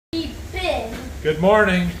Good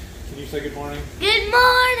morning. Can you say good morning? Good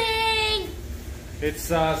morning. It's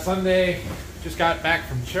Sunday. Just got back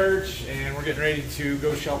from church and we're getting ready to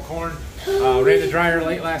go shell corn. Ran the dryer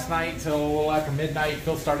late last night till a little after midnight.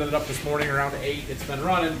 Phil started it up this morning around 8. It's been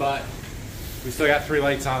running, but we still got 3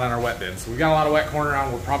 lights on our wet bin. So we've got a lot of wet corn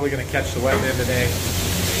around. We're probably going to catch the wet bin today.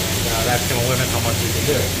 And that's going to limit how much we can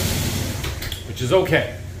do, which is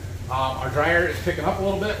okay. Our dryer is picking up a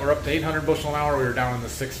little bit. We're up to 800 bushel an hour. We were down in the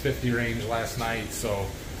 650 range last night, so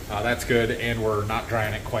that's good. And we're not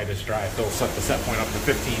drying it quite as dry. Phil set the set point up to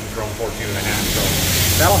 15, throwing 14 and a half. So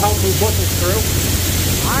that'll help move bushels through.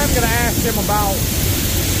 I'm going to ask him about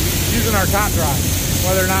using our top dry,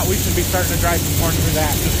 whether or not we should be starting to dry some corn through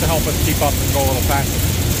that, just to help us keep up and go a little faster.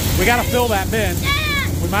 We got to fill that bin.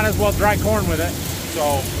 We might as well dry corn with it. So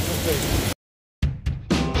we'll see.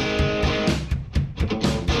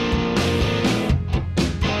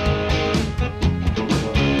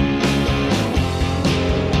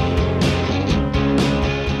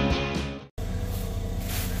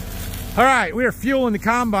 All right, we are fueling the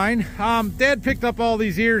combine. Dad picked up all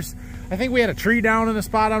these ears. I think we had a tree down in a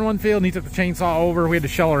spot on one field and he took the chainsaw over. We had to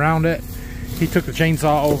shell around it. He took the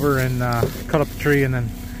chainsaw over and cut up the tree and then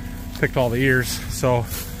picked all the ears. So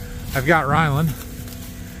I've got Rylan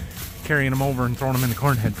carrying them over and throwing them in the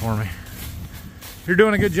corn head for me. You're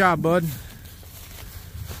doing a good job, bud.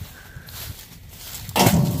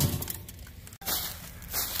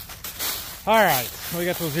 All right, we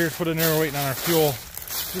got those ears put in there. We're waiting on our fuel.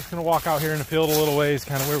 Just gonna walk out here in the field a little ways,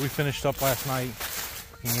 kind of where we finished up last night,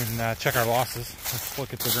 and check our losses. Let's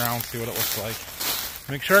look at the ground, see what it looks like.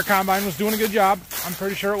 Make sure our combine was doing a good job. I'm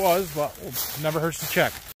pretty sure it was, but it never hurts to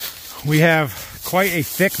check. We have quite a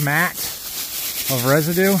thick mat of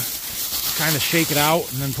residue. Kind of shake it out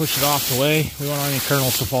and then push it off the way. We don't want any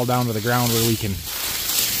kernels to fall down to the ground where we can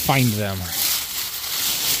find them.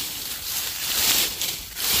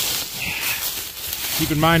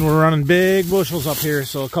 Keep in mind we're running big bushels up here,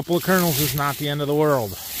 so a couple of kernels is not the end of the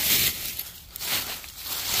world.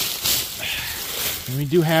 And we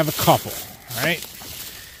do have a couple, right?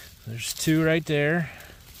 There's 2 right there.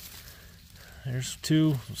 There's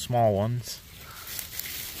 2 small ones.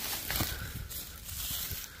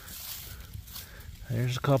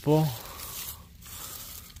 There's a couple.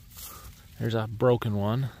 There's a broken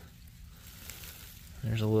one.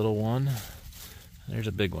 There's a little one. There's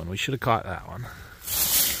a big one. We should have caught that one.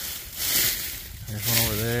 There's one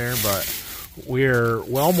over there, but we're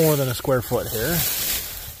well more than a square foot here.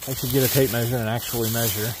 I should get a tape measure and actually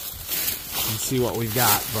measure and see what we've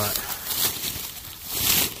got, but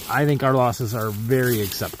I think our losses are very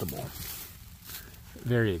acceptable.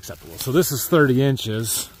 Very acceptable. So this is 30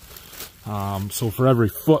 inches. So for every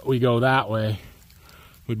foot we go that way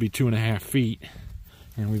would be 2.5 feet,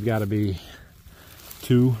 and we've got to be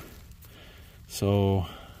 2. So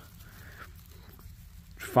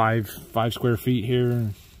 5 square feet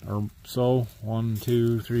here or so. 1,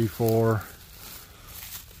 2, 3, 4,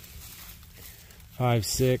 5,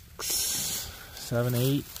 6, 7,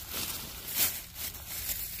 8.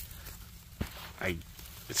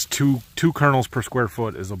 It's two kernels per square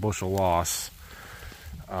foot is a bushel loss.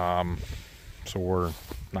 So we're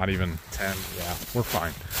not even 10. Yeah, we're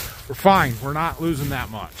fine. We're fine. We're not losing that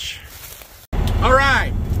much. All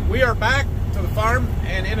right, we are back to the farm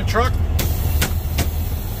and in a truck,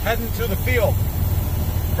 heading to the field.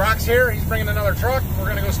 Brock's here, he's bringing another truck. We're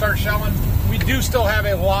gonna go start shelling. We do still have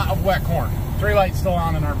a lot of wet corn. 3 lights still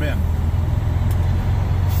on in our bin.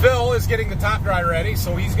 Phil is getting the top dry ready,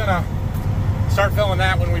 so he's gonna start filling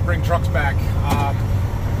that when we bring trucks back.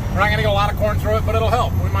 We're not gonna get a lot of corn through it, but it'll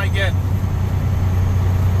help. We might get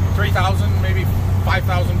 3,000, maybe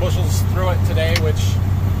 5,000 bushels through it today, which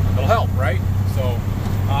it'll help, right? So,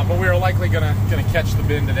 but we're likely gonna catch the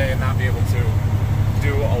bin today and not be able to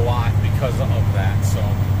do a lot because of that. So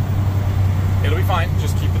it'll be fine.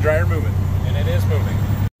 Just keep the dryer moving, and it is moving.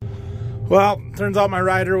 Well, turns out my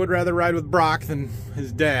rider would rather ride with Brock than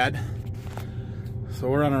his dad, so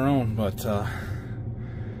we're on our own. But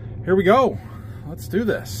here we go. Let's do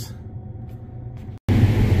this.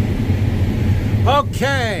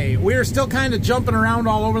 Okay, we're still kind of jumping around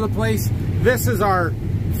all over the place. This is our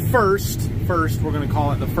first, we're going to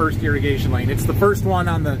call it the first irrigation lane. It's the first one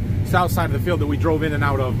on the south side of the field that we drove in and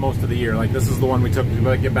out of most of the year. Like, this is the one we took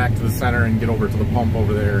to get back to the center and get over to the pump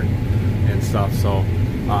over there and stuff. So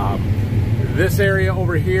this area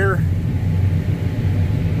over here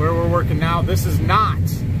where we're working now, this is not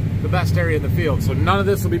the best area of the field. So none of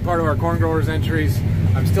this will be part of our corn growers entries.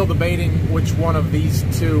 I'm still debating which one of these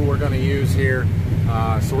 2 we're going to use here.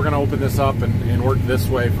 So we're going to open this up and work this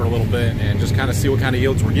way for a little bit and just kind of see what kind of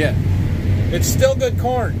yields we're getting. it's still good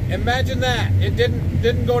corn. Imagine that. It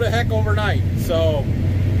didn't go to heck overnight. So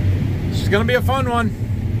it's gonna be a fun one.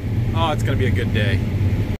 Oh, it's gonna be a good day.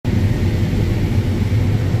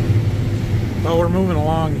 Well, we're moving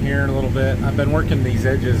along here a little bit. I've been working these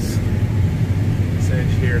edges. This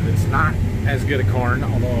edge here that's not as good a corn,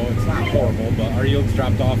 although it's not horrible, but our yields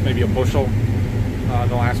dropped off maybe a bushel in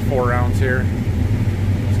the last 4 rounds here.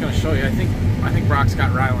 I'm just gonna show you. I think Brock's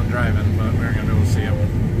got Ryland driving, but we aren't gonna be able to see him.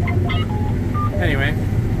 Anyway,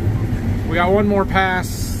 we got one more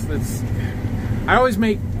pass. I always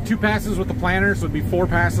make 2 passes with the planter, so it'd be 4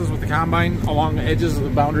 passes with the combine along the edges of the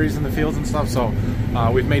boundaries in the fields and stuff. So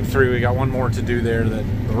we've made 3. We got one more to do there. That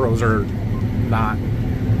the rows are not,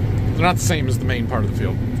 they're not the same as the main part of the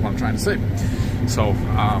field. That's what I'm trying to say. So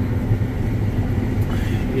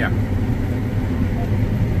yeah,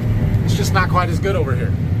 it's just not quite as good over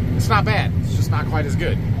here. It's not bad. It's just not quite as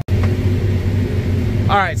good.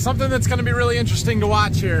 All right, something that's going to be really interesting to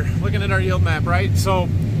watch here, looking at our yield map, right? So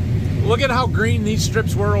look at how green these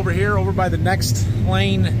strips were over here, over by the next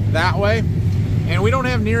lane that way. And we don't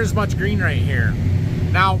have near as much green right here.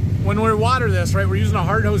 Now, when we water this, right, we're using a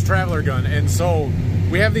hard hose traveler gun. And so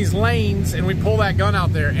we have these lanes and we pull that gun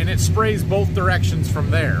out there and it sprays both directions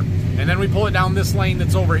from there. And then we pull it down this lane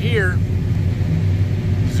that's over here.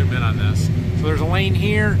 Zoom in on this. So there's a lane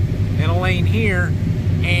here and a lane here.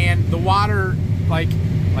 And the water, like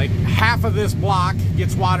half of this block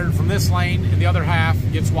gets watered from this lane and the other half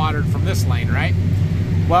gets watered from this lane, right?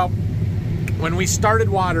 Well, when we started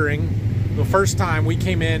watering the first time, we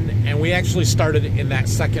came in and we actually started in that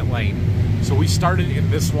second lane. So we started in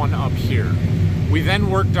this one up here. We then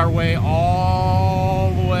worked our way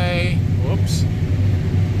all the way, whoops.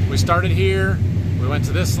 We started here, we went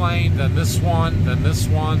to this lane, then this one, then this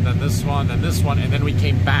one, then this one, then this one, and then we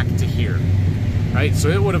came back to here, right? So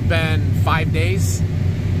it would have been 5 days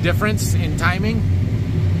difference in timing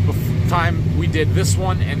before time we did this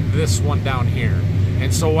one and this one down here.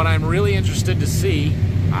 And so what I'm really interested to see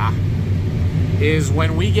is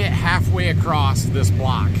when we get halfway across this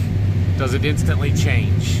block, does it instantly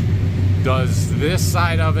change? Does this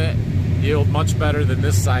side of it yield much better than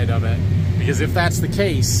this side of it? Because if that's the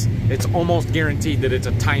case, it's almost guaranteed that it's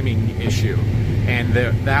a timing issue, and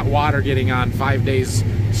that water getting on 5 days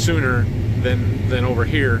sooner than over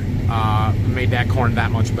here made that corn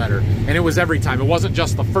that much better. And it was every time. It wasn't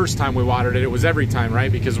just the first time we watered it, it was every time,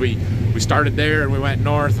 right? Because we started there and we went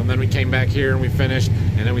north, and then we came back here and we finished,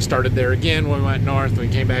 and then we started there again when we went north, and we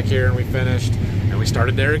came back here and we finished, and we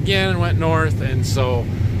started there again and went north. And so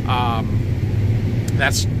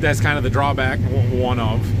that's kind of the drawback, one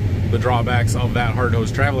of the drawbacks of that hard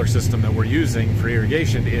hose traveler system that we're using for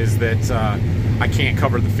irrigation, is that I can't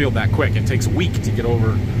cover the field that quick. It takes a week to get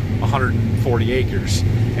over 140 acres.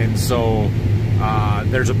 And so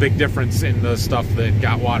there's a big difference in the stuff that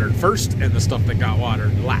got watered first and the stuff that got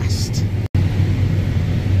watered last.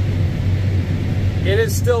 It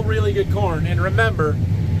is still really good corn, and remember,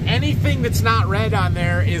 anything that's not red on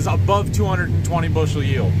there is above 220 bushel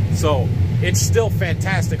yield. So it's still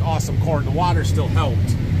fantastic, awesome corn. The water still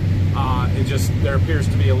helped. There appears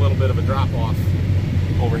to be a little bit of a drop off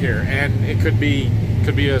over here, and it could be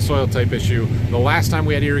a soil type issue. The last time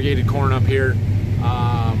we had irrigated corn up here,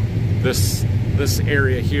 this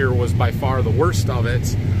area here was by far the worst of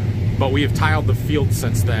it, but we have tiled the field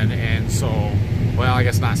since then. And so, well, I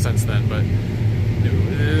guess not since then, but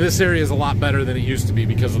this area is a lot better than it used to be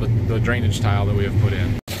because of the drainage tile that we have put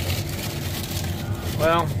in.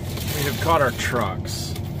 Well, we have caught our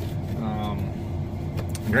trucks.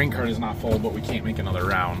 The grain cart is not full, but we can't make another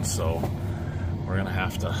round, so we're gonna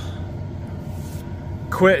have to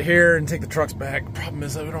quit here and take the trucks back. Problem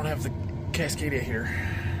is that we don't have the Cascadia here.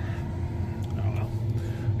 I don't know.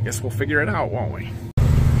 I guess we'll figure it out, won't we?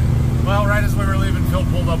 Well, right as we were leaving, Phil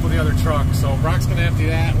pulled up with the other truck, so Brock's gonna empty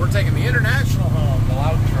that. We're taking the international home, the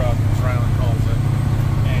loud truck, as Ryland calls it,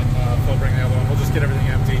 and Phil bring the other one. We'll just get everything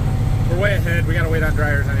empty. We're way ahead. We gotta wait on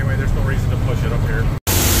dryers anyway. There's no reason to push it up here.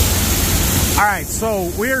 All right,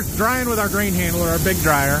 so we're drying with our grain handler, our big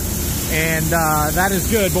dryer, and that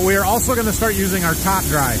is good, but we are also gonna start using our top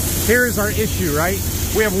dry. Here's our issue, right?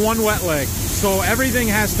 We have one wet leg, so everything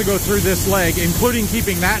has to go through this leg, including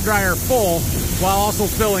keeping that dryer full while also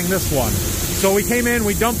filling this one. So we came in,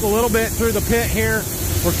 we dumped a little bit through the pit here.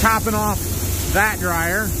 We're topping off that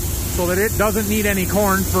dryer so that it doesn't need any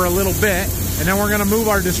corn for a little bit. And then we're gonna move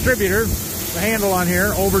our distributor, the handle on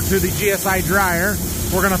here, over to the GSI dryer.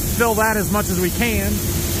 We're gonna fill that as much as we can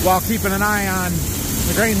while keeping an eye on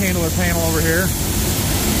the grain handler panel over here.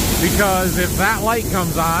 Because if that light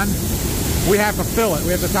comes on, we have to fill it.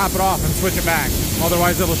 We have to top it off and switch it back.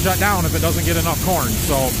 Otherwise it'll shut down if it doesn't get enough corn.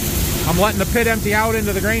 So I'm letting the pit empty out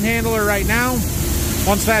into the grain handler right now.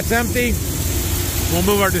 Once that's empty, we'll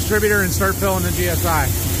move our distributor and start filling the GSI.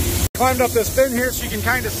 Climbed up this bin here so you can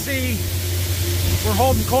kind of see we're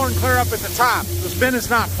holding corn clear up at the top. This bin is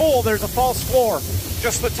not full, there's a false floor,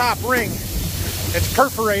 just the top ring. It's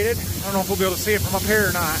perforated. I don't know if we'll be able to see it from up here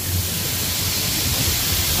or not.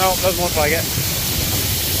 No, it doesn't look like it.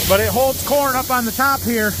 But it holds corn up on the top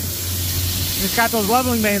here. It's got those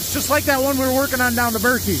leveling bands, just like that one we were working on down to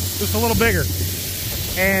Berkey, just a little bigger.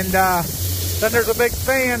 And then there's a big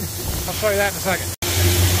fan. I'll show you that in a second.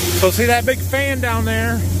 So see that big fan down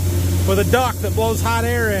there with a duct that blows hot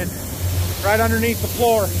air in right underneath the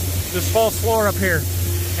floor, this false floor up here.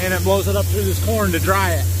 And it blows it up through this corn to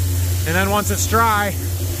dry it. And then once it's dry,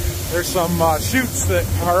 there's some chutes that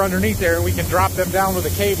are underneath there, and we can drop them down with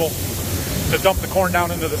a cable to dump the corn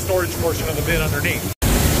down into the storage portion of the bin underneath.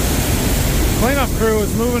 Cleanup crew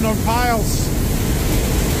is moving on piles.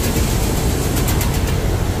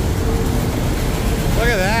 Look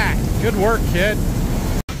at that. Good work, kid.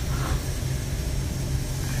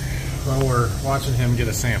 Well, we're watching him get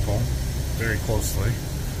a sample very closely.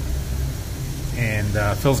 And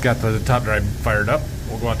Phil's got the top drive fired up.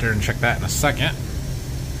 We'll go out there and check that in a second.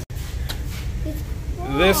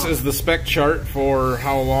 This is the spec chart for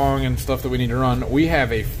how long and stuff that we need to run. We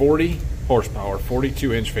have a 40 horsepower,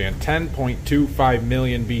 42-inch fan, 10.25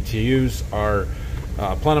 million BTUs. Our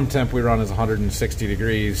plenum temp we run is 160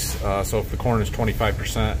 degrees. So if the corn is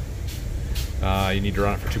 25%, you need to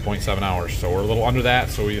run it for 2.7 hours. So we're a little under that.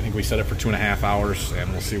 So I think we set it for 2.5 hours,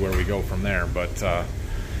 and we'll see where we go from there. But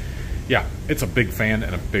yeah, it's a big fan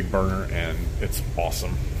and a big burner, and it's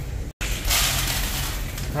awesome.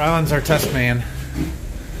 Ryland's our test man.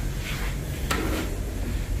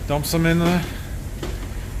 Dump some in the...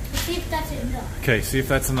 See if that's enough. Okay, see if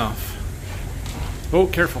that's enough. Oh,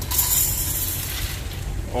 careful.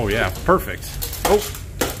 Oh yeah, perfect. Oh.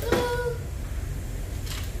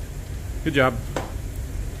 Good job.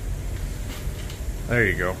 There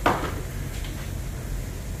you go.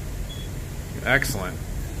 Excellent.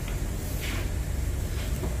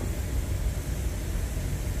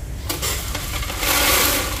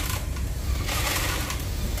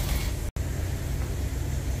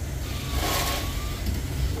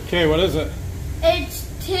 Okay, what is it? It's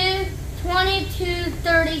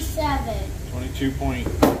 2237.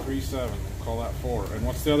 22.37. We'll call that 4. And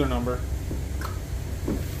what's the other number?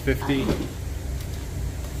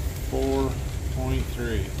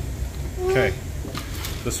 54.3. Okay,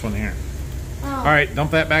 this one here. Oh. All right,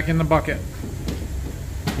 dump that back in the bucket.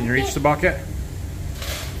 Can you reach the bucket?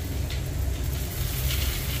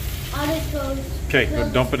 Okay, go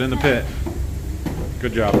dump it in the pit.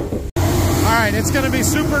 Good job. All right, it's going to be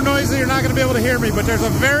super noisy. You're not going to be able to hear me, but there's a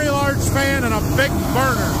very large fan and a big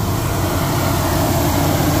burner.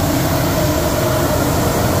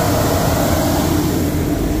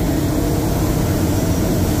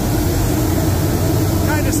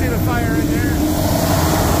 Kind of see the fire in there.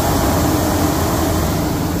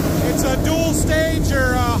 It's a dual stage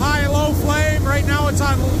or a high-low flame. Right now it's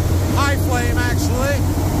on high flame, actually.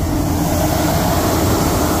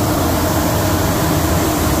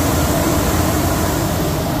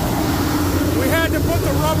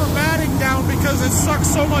 Rubber matting down because it sucked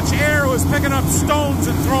so much air, it was picking up stones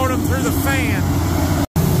and throwing them through the fan.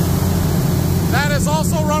 That is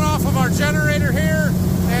also run off of our generator here,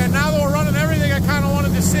 and now that we're running everything I kind of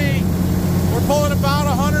wanted to see, we're pulling about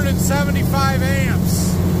 175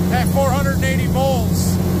 amps at 480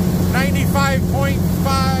 volts, 95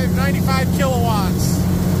 kilowatts.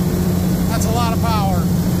 That's a lot of power.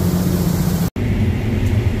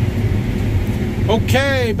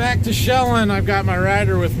 Okay, back to shelling. I've got my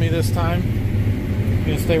rider with me this time. You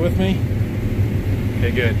gonna stay with me?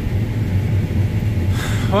 Okay, good.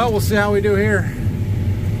 Well, we'll see how we do here.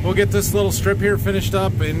 We'll get this little strip here finished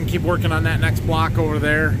up and keep working on that next block over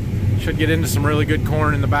there. Should get into some really good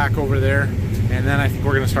corn in the back over there. And then I think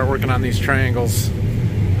we're gonna start working on these triangles,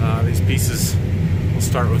 these pieces. We'll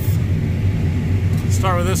start with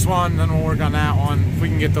this one, then we'll work on that one. If we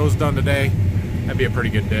can get those done today, that'd be a pretty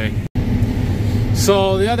good day.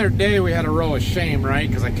 So the other day we had a row of shame, right?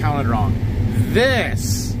 Because I counted wrong.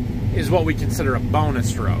 This is what we consider a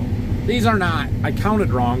bonus row. These are not. I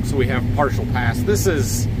counted wrong, so we have partial pass. This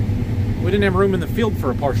is, we didn't have room in the field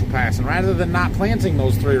for a partial pass, and rather than not planting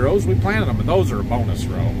those 3 rows, we planted them, but those are a bonus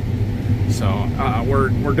row. So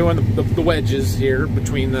we're doing the wedges here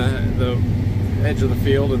between the edge of the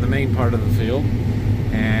field and the main part of the field,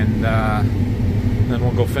 and then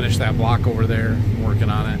we'll go finish that block over there, working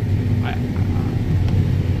on it.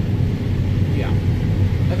 Yeah,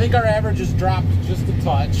 I think our average has dropped just a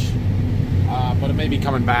touch. but it may be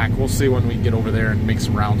coming back. We'll see when we get over there and make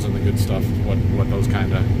some rounds on the good stuff, what those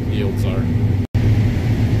kind of yields are.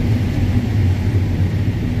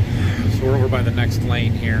 So we're over by the next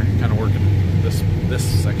lane here, kind of working this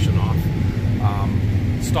section off.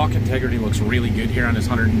 Stalk integrity looks really good here on this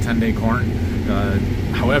 110-day corn.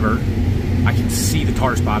 However, I can see the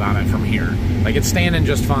tar spot on it from here. Like, it's standing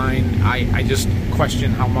just fine. I just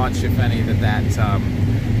question how much, if any, that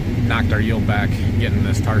knocked our yield back, getting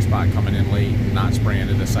this tar spot coming in late, not spraying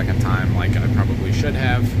it a second time like I probably should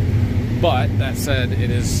have. But that said,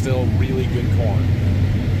 it is still really good corn.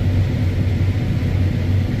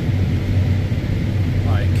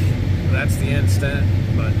 Like, that's the instant,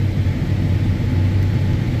 but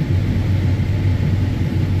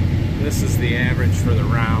this is the average for the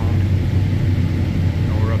round.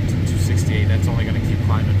 We're up to 268. That's only going to keep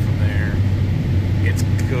climbing from there. It's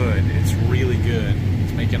good. It's really good.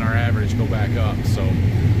 It's making our average go back up. So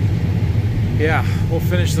yeah, we'll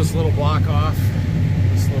finish this little block off,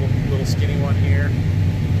 this little skinny one here,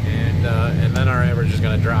 and then our average is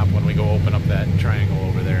going to drop when we go open up that triangle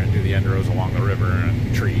over there and do the end rows along the river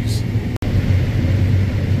and trees.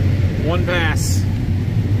 One pass.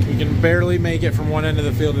 We can barely make it from one end of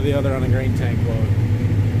the field to the other on a grain tank load.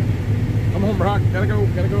 Come on, Brock. Gotta go,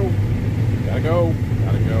 gotta go. Gotta go,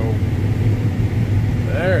 gotta go.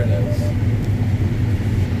 There it is.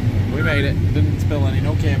 We made it. Didn't spill any.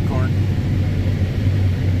 No camp corn.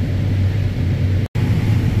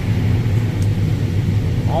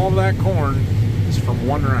 All of that corn is from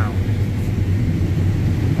one round.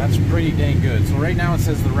 That's pretty dang good. So right now it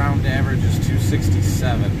says the round average is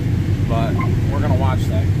 267. But we're going to watch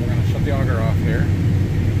that. We're going to shut the auger off here.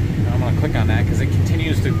 And I'm going to click on that because it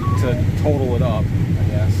continues to total it up, I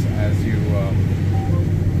guess, as you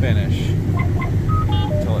finish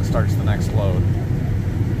until it starts the next load.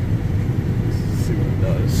 Let's see what it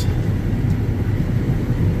does.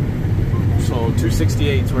 So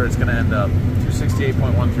 268 is where it's going to end up.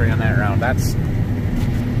 268.13 on that round. That's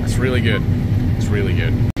really good. It's really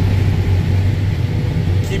good.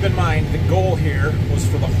 Keep in mind, the goal here was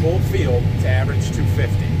for the whole field to average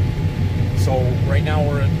 250. So right now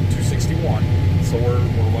we're at 261, so we're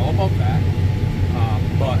well above that.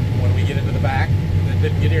 But when we get into the back that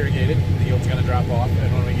didn't get irrigated, the yield's going to drop off.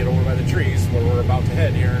 And when we get over by the trees, where we're about to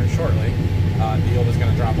head here shortly, the yield is going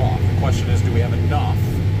to drop off. The question is, do we have enough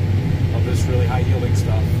of this really high yielding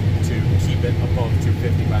stuff to keep it above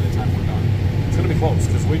 250 by the time we're done? It's going to be close,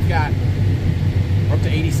 because we're up to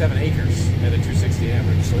 87 acres at a 260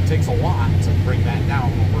 average, so it takes a lot to bring that down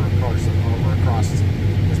over across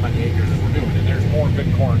as many acres as we're doing. And there's more good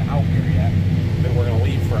corn out here yet that we're going to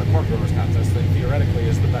leave for our corn growers contest that theoretically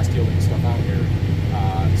is the best yielding stuff out here.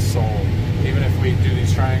 So even if we do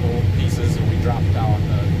these triangle pieces and we drop down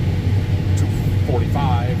to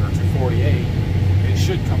 245 or 248, it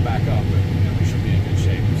should come back up and we should be in good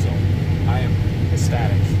shape. So I am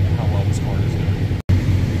ecstatic at how well this corn is doing.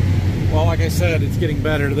 Well, like I said, it's getting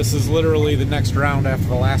better. This is literally the next round after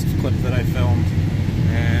the last clip that I filmed.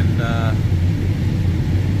 And,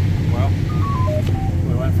 well,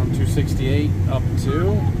 we went from 268 up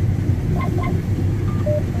to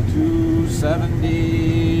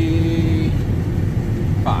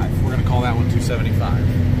 275. We're going to call that one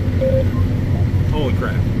 275. Holy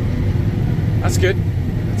crap. That's good.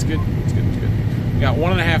 That's good. That's good. That's good. We got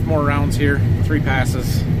 1.5 more rounds here, 3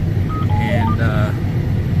 passes. And,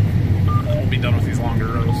 we'll be done with these longer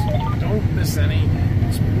rows. Don't miss any.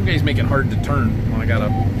 You guys make it hard to turn when I gotta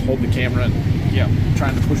hold the camera and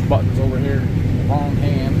trying to push buttons over here with the wrong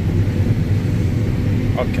hand.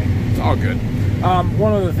 Okay, it's all good.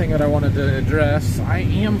 One other thing that I wanted to address, I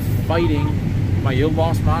am fighting my yield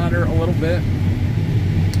loss monitor a little bit.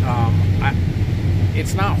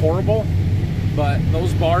 It's not horrible, but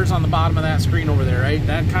those bars on the bottom of that screen over there, right,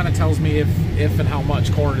 that kind of tells me if and how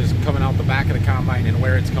much corn is coming out the back of the combine and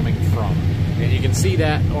where it's coming from. And you can see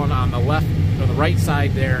that on the left or the right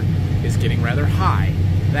side there is getting rather high.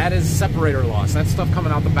 That is separator loss. That's stuff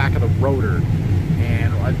coming out the back of the rotor,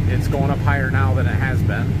 and it's going up higher now than it has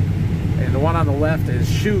been. And the one on the left is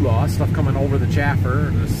shoe loss, stuff coming over the chaffer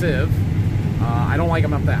or the sieve. I don't like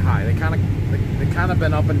them up that high. They kind of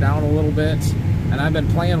been up and down a little bit, and I've been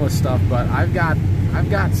playing with stuff, but I've got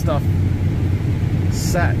stuff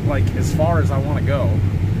set like as far as I want to go,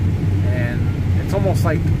 and it's almost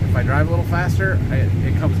like if I drive a little faster,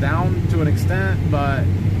 it comes down to an extent, but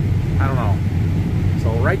I don't know.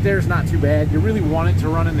 So right there is not too bad. You really want it to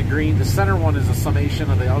run in the green. The center one is a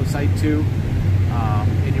summation of the outside too,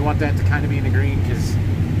 and you want that to kind of be in the green because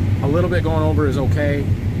a little bit going over is okay,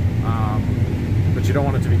 but you don't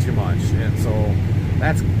want it to be too much. And so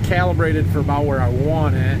That's calibrated for about where I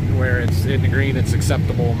want it, where it's in the green, it's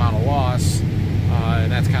acceptable amount of loss.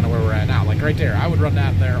 And that's kind of where we're at now. Like right there, I would run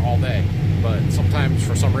that there all day, but sometimes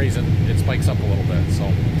for some reason it spikes up a little bit. So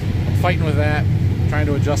I'm fighting with that, trying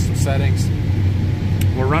to adjust some settings.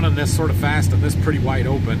 We're running this sort of fast and this pretty wide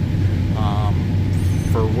open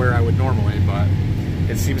for where I would normally, but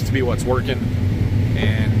it seems to be what's working,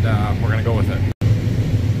 and we're gonna go with it.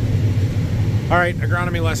 All right,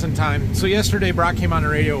 agronomy lesson time. So yesterday Brock came on the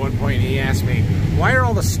radio at one point and he asked me, why are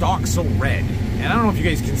all the stalks so red? And I don't know if you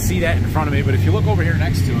guys can see that in front of me, but if you look over here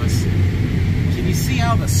next to us, can you see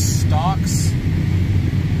how the stalks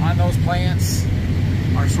on those plants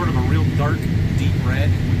are sort of a real dark, deep red?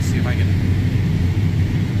 Let's see if I can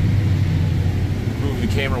move the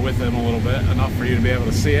camera with them a little bit, enough for you to be able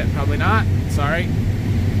to see it. Probably not, sorry.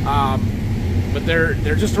 But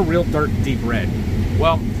they're just a real dark, deep red.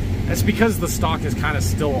 Well, that's because the stalk is kind of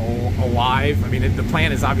still alive. I mean, the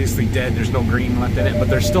plant is obviously dead. There's no green left in it, but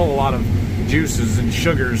there's still a lot of juices and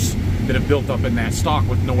sugars that have built up in that stalk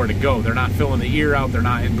with nowhere to go. They're not filling the ear out. They're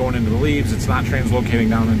not going into the leaves. It's not translocating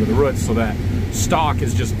down into the roots. So that stalk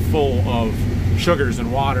is just full of sugars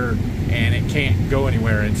and water, and it can't go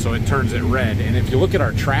anywhere. And so it turns it red. And if you look at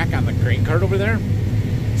our track on the grain cart over there,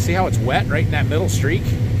 see how it's wet right in that middle streak?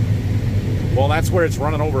 Well, that's where it's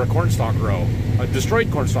running over a cornstalk row, a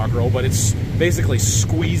destroyed cornstalk row, but it's basically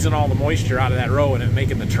squeezing all the moisture out of that row and it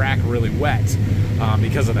making the track really wet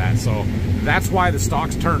because of that. So that's why the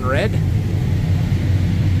stalks turn red,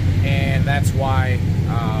 and that's why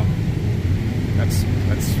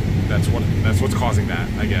that's what's causing that,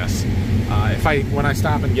 I guess. When I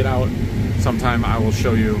stop and get out sometime, I will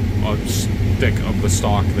show you a stick of the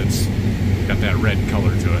stalk that's got that red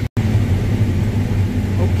color to it.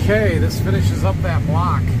 Okay, this finishes up that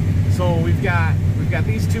block. So we've got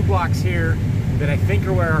these two blocks here that I think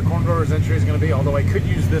are where our corn grower's entry is going to be, although I could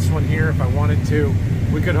use this one here if I wanted to.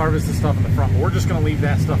 We could harvest the stuff in the front, but we're just going to leave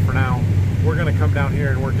that stuff for now. We're going to come down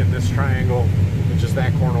here and work in this triangle, which is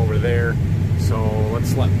that corn over there. So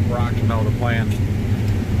let's let Brock know the plan.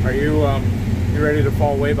 Are you ready to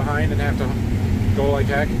fall way behind and have to go like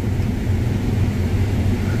heck?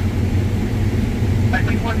 I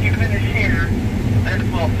think once you finish here, this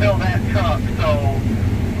will fill that truck, so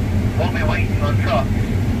we'll be waiting on trucks.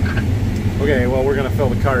 Okay, well, we're going to fill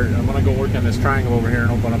the cart. I'm going to go work on this triangle over here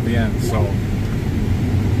and open up the end, so.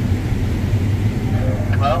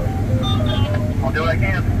 Well, I'll do what I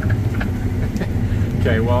can.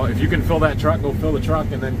 Okay, well, if you can fill that truck, go fill the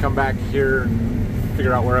truck and then come back here and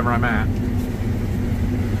figure out wherever I'm at.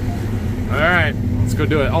 All right, let's go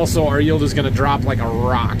do it. Also, our yield is going to drop like a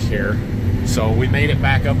rock here. So we made it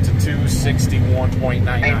back up to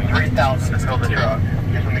 261.99. 3,000 to fill the truck.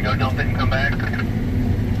 Just let me go dump it and come back.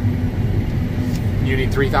 You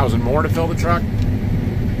need 3,000 more to fill the truck?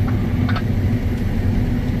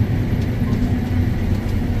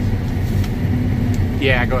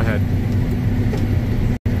 Yeah, go ahead.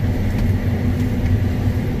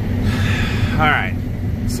 All right.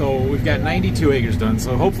 So we've got 92 acres done,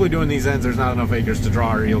 so hopefully doing these ends there's not enough acres to draw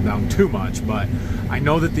our yield down too much, but I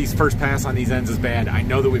know that these first pass on these ends is bad. I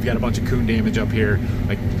know that we've got a bunch of coon damage up here.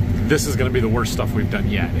 Like, this is going to be the worst stuff we've done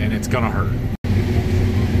yet, and it's going to hurt.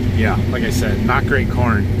 Yeah, like I said, not great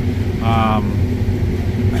corn.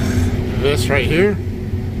 This right here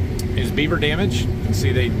is beaver damage. You can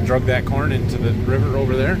see they drug that corn into the river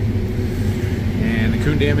over there. And the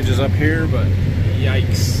coon damage is up here, but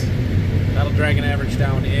yikes. That'll drag an average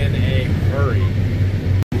down in a hurry.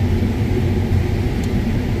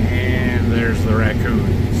 And there's the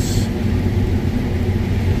raccoons.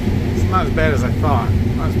 It's not as bad as I thought.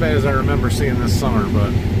 Not as bad as I remember seeing this summer,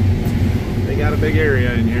 but they got a big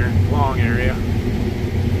area in here, long area.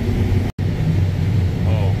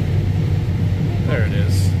 Oh, there it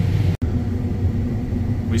is.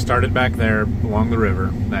 We started back there along the river,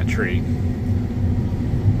 that tree.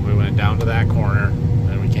 We went down to that corner,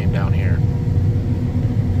 and we came down here.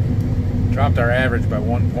 Dropped our average by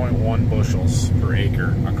 1.1 bushels per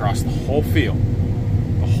acre across the whole field.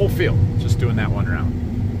 The whole field, just doing that one round.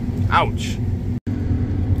 Ouch.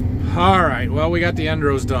 All right, well, we got the end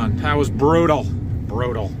rows done. That was brutal,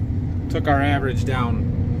 brutal. Took our average down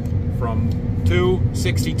from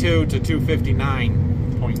 262 to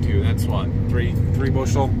 259.2. That's what, three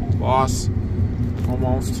bushel loss,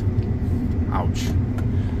 almost. Ouch.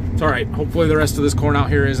 It's all right. Hopefully the rest of this corn out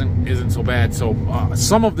here isn't so bad. So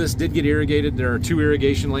some of this did get irrigated. There are 2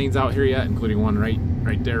 irrigation lanes out here yet, including one right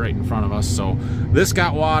there, right in front of us. So this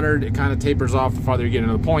got watered. It kind of tapers off the farther you get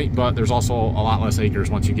into the point, but there's also a lot less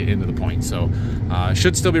acres once you get into the point. So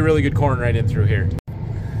should still be really good corn right in through here.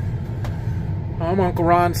 All Uncle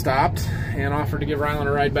Ron stopped and offered to give Rylan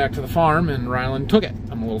a ride back to the farm, and Rylan took it.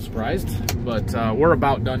 I'm a little surprised, but we're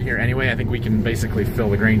about done here anyway. I think we can basically fill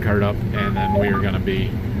the grain cart up, and then we are going to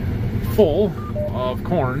be full of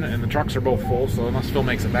corn, and the trucks are both full, so unless Phil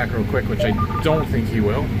makes it back real quick, which I don't think he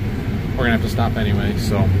will, we're going to have to stop anyway.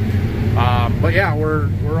 So, but yeah, we're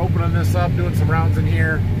opening this up, doing some rounds in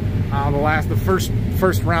here. The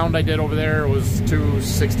first round I did over there was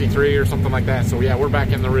 263 or something like that. So yeah, we're back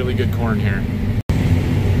in the really good corn here.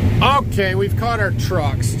 Okay, we've caught our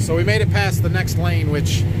trucks. So we made it past the next lane,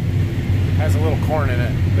 which has a little corn in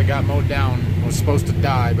it that got mowed down. It was supposed to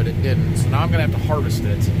die, but it didn't. So now I'm gonna have to harvest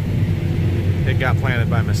it. It got planted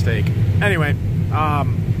by mistake. Anyway,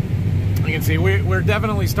 you can see we're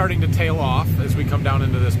definitely starting to tail off as we come down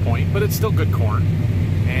into this point, but it's still good corn.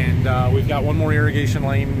 And we've got one more irrigation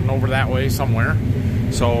lane over that way somewhere.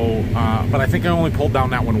 So, but I think I only pulled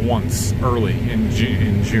down that one once early in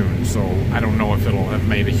June. So I don't know if it'll have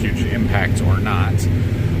made a huge impact or not.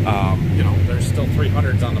 You know, there's still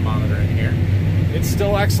 300s on the monitor in here. It's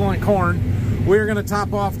still excellent corn. We're going to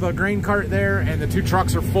top off the grain cart there, and the 2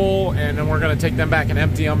 trucks are full, and then we're going to take them back and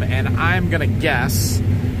empty them. And I'm going to guess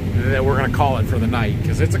that we're going to call it for the night,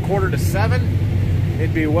 because it's 6:45.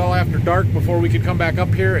 It'd be well after dark before we could come back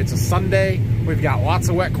up here. It's a Sunday. We've got lots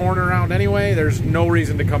of wet corn around anyway. There's no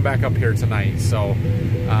reason to come back up here tonight. So,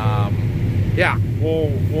 yeah,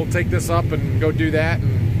 we'll take this up and go do that,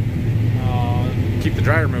 and keep the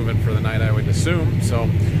dryer moving for the night, I would assume. So,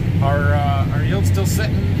 our yield's still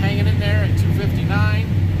sitting, hanging in there at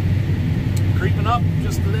 259, creeping up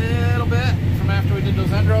just a little bit from after we did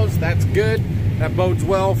those end rows. That's good. That bodes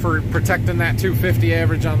well for protecting that 250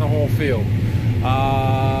 average on the whole field.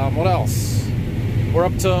 What else? We're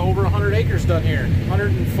up to over 100 acres done here.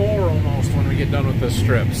 104 almost when we get done with this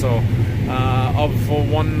strip. So, of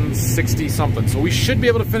 160 something. So we should be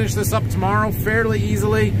able to finish this up tomorrow fairly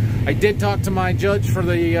easily. I did talk to my judge for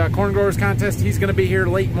the corn growers contest. He's going to be here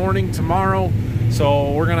late morning tomorrow.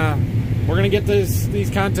 So we're gonna get these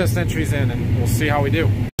contest entries in, and we'll see how we do.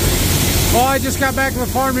 Well, I just got back to the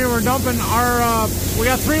farm here. We're dumping our, we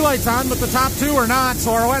got 3 lights on, but the top 2 are not,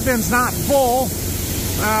 so our wet bin's not full.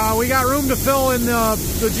 We got room to fill in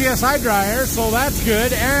the GSI dryer, so that's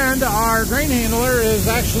good. And our grain handler is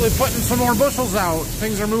actually putting some more bushels out.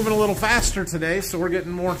 Things are moving a little faster today, so we're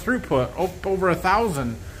getting more throughput, over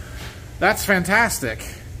 1,000. That's fantastic.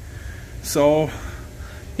 So,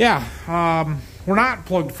 yeah, we're not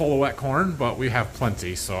plugged full of wet corn, but we have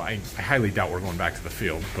plenty, so I highly doubt we're going back to the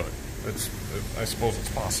field, but I suppose it's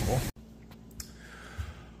possible.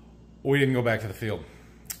 We didn't go back to the field.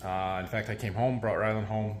 In fact, I came home, brought Rylan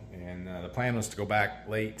home, and the plan was to go back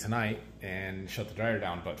late tonight and shut the dryer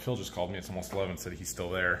down, but Phil just called me. It's almost 11, said he's still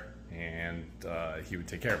there, and he would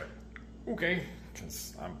take care of it. Okay,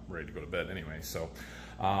 because I'm ready to go to bed anyway. So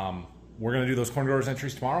we're going to do those corn growers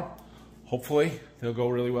entries tomorrow. Hopefully, they'll go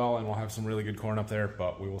really well, and we'll have some really good corn up there,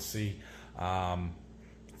 but we will see.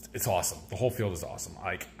 It's awesome. The whole field is awesome.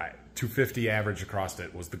 250 average across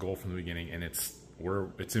it was the goal from the beginning, and it's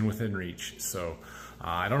in within reach. So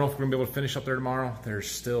I don't know if we're gonna be able to finish up there tomorrow. There's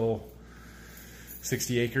still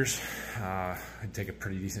 60 acres. It'd take a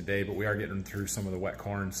pretty decent day, but we are getting through some of the wet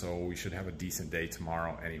corn, so we should have a decent day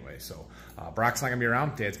tomorrow anyway. So Brock's not gonna be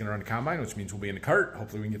around. Dad's gonna run the combine, which means we'll be in the cart.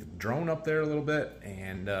 Hopefully we can get the drone up there a little bit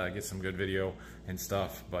and get some good video and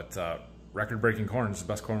stuff. But record-breaking corn is the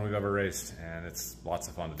best corn we've ever raised, and it's lots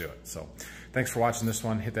of fun to do it. So thanks for watching this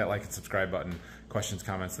one. Hit that like and subscribe button. Questions,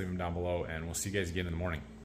 comments, leave them down below, and we'll see you guys again in the morning.